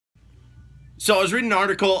So I was reading an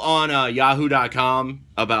article on yahoo.com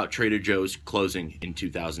about Trader Joe's closing in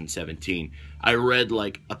 2017. I read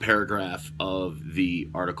like a paragraph of the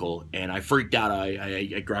article and I freaked out.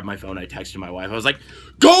 I grabbed my phone, I texted my wife. I was like,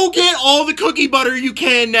 go get all the cookie butter you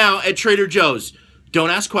can now at Trader Joe's.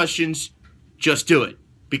 Don't ask questions, just do it.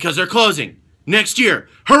 Because they're closing next year.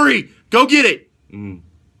 Hurry, go get it.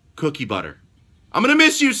 Cookie butter. I'm gonna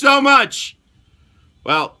miss you so much.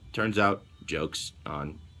 Well, turns out, joke's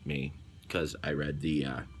on me. Because I read the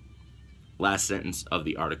last sentence of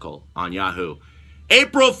the article on Yahoo.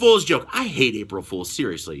 April Fool's joke. I hate April Fools,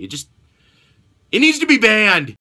 seriously. It needs to be banned.